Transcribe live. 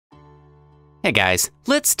Hey guys,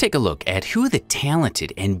 let's take a look at who the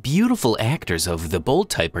talented and beautiful actors of the Bold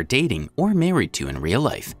Type are dating or married to in real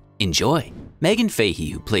life. Enjoy! Meghann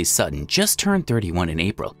Fahy, who plays Sutton, just turned 31 in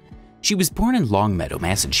April. She was born in Longmeadow,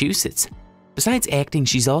 Massachusetts. Besides acting,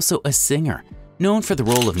 she's also a singer, known for the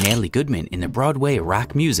role of Natalie Goodman in the Broadway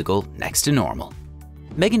rock musical Next to Normal.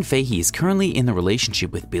 Meghann Fahy is currently in the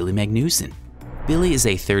relationship with Billy Magnuson. Billy is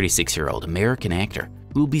a 36-year-old American actor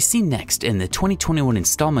who will be seen next in the 2021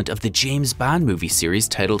 installment of the James Bond movie series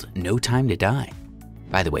titled No Time to Die.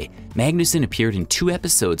 By the way, Magnuson appeared in 2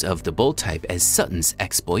 episodes of The Bold Type as Sutton's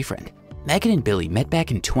ex-boyfriend. Meghann and Billy met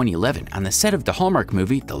back in 2011 on the set of the Hallmark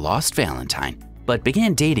movie The Lost Valentine, but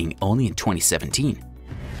began dating only in 2017.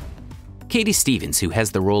 Katie Stevens, who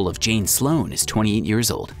has the role of Jane Sloan, is 28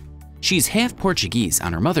 years old. She's half Portuguese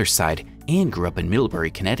on her mother's side and grew up in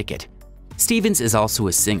Middlebury, Connecticut. Stevens is also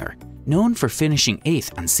a singer, known for finishing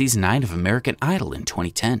 8th on Season 9 of American Idol in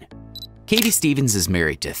 2010. Katie Stevens is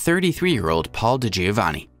married to 33-year-old Paul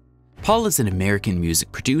DiGiovanni. Paul is an American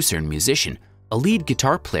music producer and musician, a lead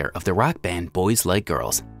guitar player of the rock band Boys Like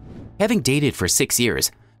Girls. Having dated for 6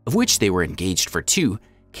 years, of which they were engaged for 2,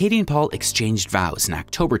 Katie and Paul exchanged vows in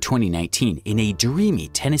October 2019 in a dreamy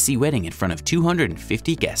Tennessee wedding in front of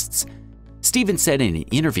 250 guests. Stevens said in an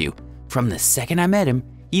interview, "From the second I met him,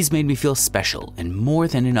 he's made me feel special and more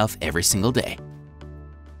than enough every single day."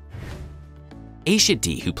 Aisha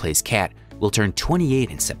D, who plays Kat, will turn 28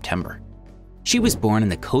 in September. She was born in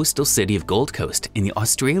the coastal city of Gold Coast in the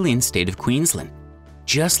Australian state of Queensland.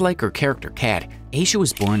 Just like her character Kat, Aisha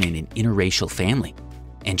was born in an interracial family.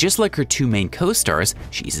 And just like her 2 main co-stars,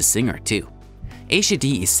 she's a singer too. Aisha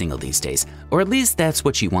D is single these days, or at least that's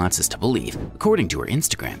what she wants us to believe, according to her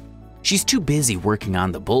Instagram. She's too busy working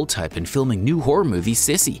on The Bold Type and filming new horror movie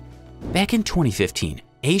Sissy. Back in 2015,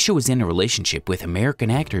 Aisha was in a relationship with American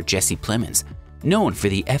actor Jesse Plemons, known for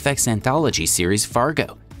the FX anthology series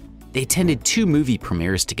Fargo. They attended 2 movie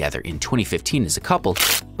premieres together in 2015 as a couple,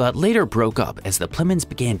 but later broke up as the Plemons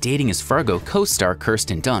began dating his Fargo co-star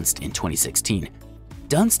Kirsten Dunst in 2016.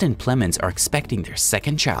 Dunst and Plemons are expecting their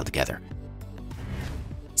 2nd child together.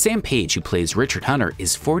 Sam Page, who plays Richard Hunter,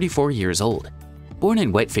 is 44 years old. Born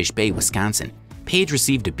in Whitefish Bay, Wisconsin, Page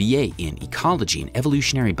received a BA in Ecology and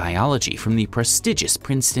Evolutionary Biology from the prestigious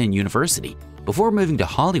Princeton University before moving to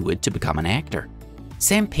Hollywood to become an actor.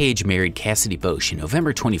 Sam Page married Cassidy Bosch in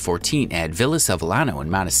November 2014 at Villa Savellano in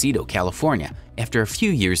Montecito, California, after a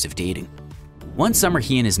few years of dating. One summer,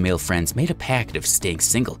 he and his male friends made a pact of staying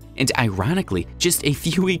single, and ironically, just a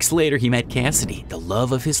few weeks later he met Cassidy, the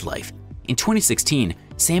love of his life. In 2016,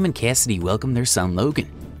 Sam and Cassidy welcomed their son Logan,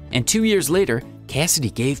 and 2 years later, Cassidy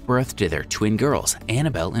gave birth to their twin girls,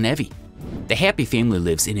 Annabelle and Evie. The happy family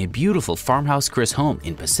lives in a beautiful farmhouse Chris home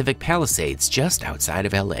in Pacific Palisades just outside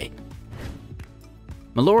of LA.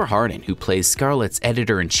 Melora Hardin, who plays Scarlett's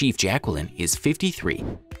editor-in-chief Jacqueline, is 53.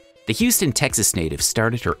 The Houston, Texas native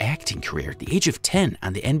started her acting career at the age of 10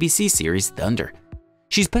 on the NBC series Thunder.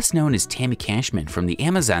 She's best known as Tammy Cashman from the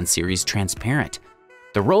Amazon series Transparent,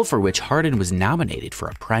 the role for which Hardin was nominated for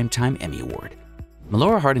a Primetime Emmy Award.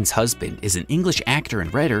 Melora Hardin's husband is an English actor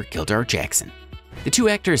and writer, Gildar Jackson. The 2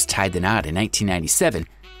 actors tied the knot in 1997,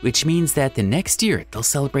 which means that the next year they'll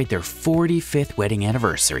celebrate their 45th wedding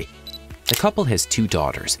anniversary. The couple has 2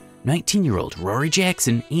 daughters, 19-year-old Rory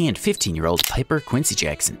Jackson and 15-year-old Piper Quincy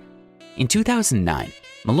Jackson. In 2009,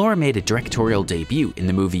 Melora made a directorial debut in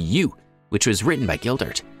the movie You, which was written by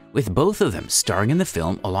Gildart, with both of them starring in the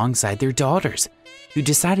film alongside their daughters, who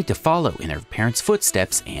decided to follow in their parents'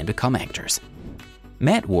 footsteps and become actors.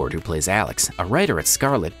 Matt Ward, who plays Alex, a writer at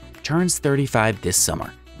Scarlet, turns 35 this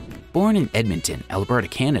summer. Born in Edmonton, Alberta,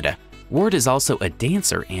 Canada, Ward is also a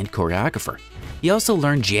dancer and choreographer. He also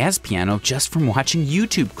learned jazz piano just from watching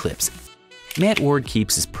YouTube clips. Matt Ward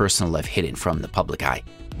keeps his personal life hidden from the public eye.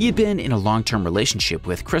 He had been in a long-term relationship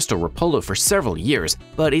with Crystal Rapolo for several years,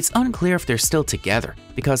 but it's unclear if they're still together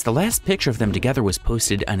because the last picture of them together was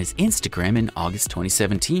posted on his Instagram in August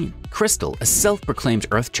 2017. Crystal, a self-proclaimed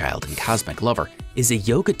Earthchild and cosmic lover, is a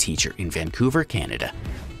yoga teacher in Vancouver, Canada.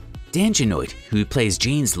 Dan Jeannotte, who plays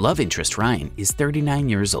Jane's love interest Ryan, is 39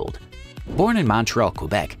 years old. Born in Montreal,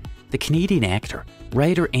 Quebec, the Canadian actor,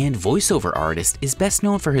 writer, and voiceover artist is best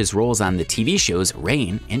known for his roles on the TV shows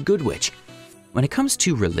Rain and Good Witch. When it comes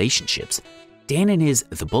to relationships, Dan and his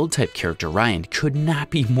The Bold Type character Ryan could not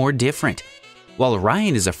be more different. While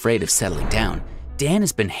Ryan is afraid of settling down, Dan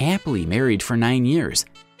has been happily married for 9 years.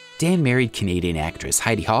 Dan married Canadian actress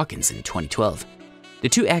Heidi Hawkins in 2012. The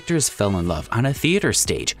 2 actors fell in love on a theater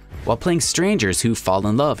stage while playing strangers who fall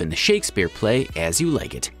in love in the Shakespeare play As You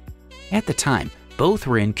Like It. At the time, both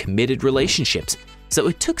were in committed relationships, so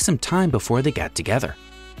it took some time before they got together.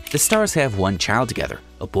 The stars have one child together,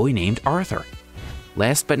 a boy named Arthur.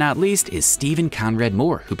 Last but not least is Stephen Conrad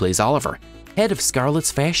Moore, who plays Oliver, head of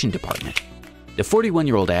Scarlett's fashion department. The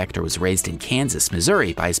 41-year-old actor was raised in Kansas,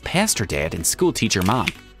 Missouri by his pastor dad and schoolteacher mom,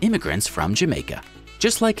 immigrants from Jamaica.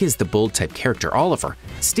 Just like his The Bold Type character Oliver,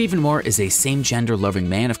 Stephen Moore is a same-gender loving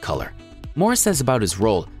man of color. Moore says about his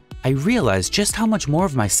role, "I realized just how much more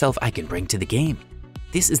of myself I can bring to the game.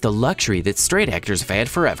 This is the luxury that straight actors have had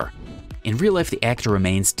forever." In real life, the actor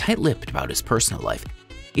remains tight-lipped about his personal life.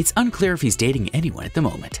 It's unclear if he's dating anyone at the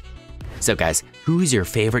moment. So guys, who's your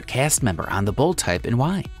favorite cast member on The Bold Type and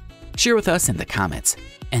why? Share with us in the comments.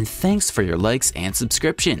 And thanks for your likes and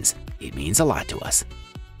subscriptions. It means a lot to us.